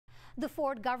The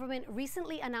Ford government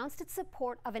recently announced its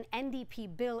support of an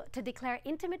NDP bill to declare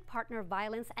intimate partner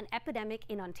violence an epidemic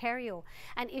in Ontario,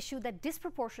 an issue that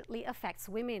disproportionately affects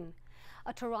women.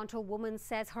 A Toronto woman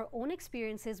says her own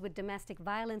experiences with domestic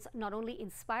violence not only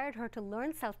inspired her to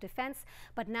learn self-defense,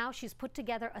 but now she's put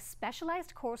together a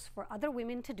specialized course for other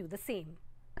women to do the same.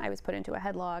 I was put into a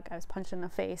headlock, I was punched in the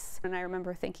face, and I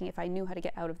remember thinking, if I knew how to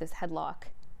get out of this headlock,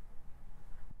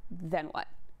 then what?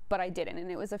 But I didn't,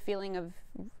 and it was a feeling of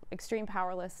extreme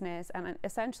powerlessness, and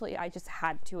essentially I just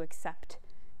had to accept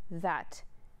that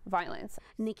violence.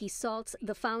 Nikki Saltz,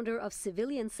 the founder of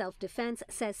Civilian Self-Defense,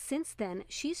 says since then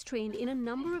she's trained in a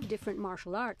number of different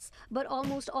martial arts, but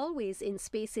almost always in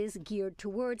spaces geared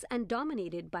towards and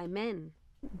dominated by men.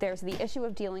 There's the issue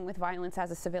of dealing with violence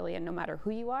as a civilian, no matter who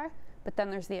you are, but then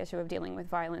there's the issue of dealing with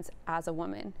violence as a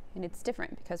woman, and it's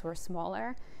different because we're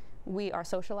smaller. We are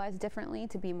socialized differently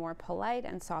to be more polite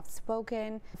and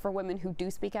soft-spoken. For women who do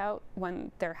speak out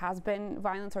when there has been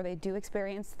violence or they do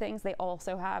experience things, they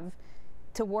also have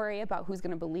to worry about who's going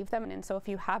to believe them. And so if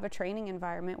you have a training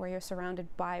environment where you're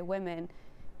surrounded by women,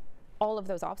 all of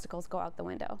those obstacles go out the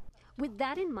window. With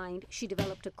that in mind, she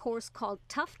developed a course called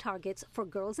Tough Targets for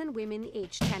girls and women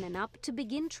aged 10 and up to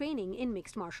begin training in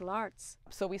mixed martial arts.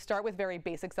 So we start with very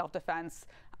basic self-defense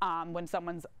when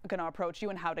someone's going to approach you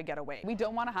and how to get away. We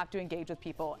don't want to have to engage with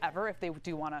people ever if they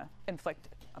do want to inflict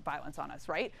violence on us,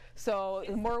 right? So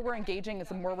the more we're engaging is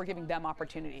the more we're giving them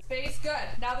opportunity. Face good.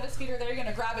 Now that his feet are there, you're going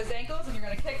to grab his ankles and you're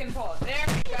going to kick and pull. There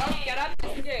you go. Get up,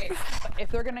 engage. If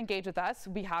they're going to engage with us,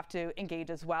 we have to engage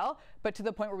as well, but to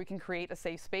the point where we can create a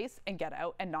safe space and get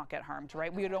out and not get harmed,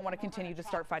 right? We don't want to continue to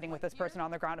start fighting with this person on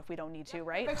the ground if we don't need to,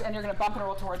 right? And you're going to bump and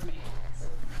roll towards me.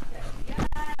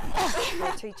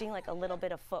 We're teaching like a little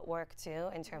bit of footwork too,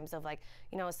 in terms of like,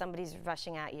 you know, somebody's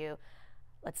rushing at you,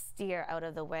 let's steer out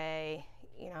of the way,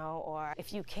 you know, or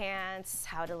if you can't,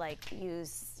 how to like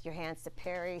use your hands to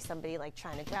parry somebody like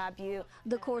trying to grab you.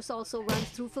 The course also runs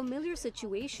through familiar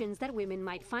situations that women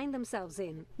might find themselves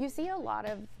in. You see a lot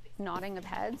of nodding of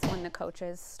heads when the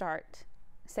coaches start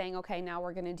saying, okay, now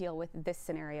we're going to deal with this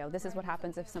scenario. This is what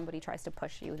happens if somebody tries to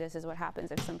push you. This is what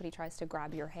happens if somebody tries to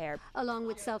grab your hair. Along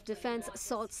with self-defense,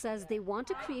 Salt says they want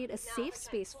to create a safe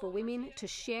space for women to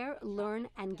share, learn,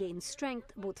 and gain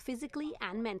strength, both physically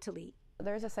and mentally.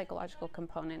 There's a psychological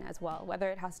component as well, whether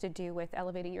it has to do with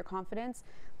elevating your confidence,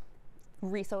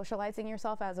 re-socializing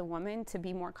yourself as a woman to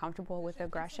be more comfortable with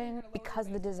aggression, because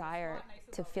the desire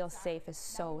to feel safe is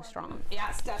so strong.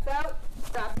 Yeah, step out,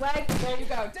 grab leg, there you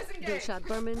go, disengage. Dilshad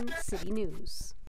Burman, City News.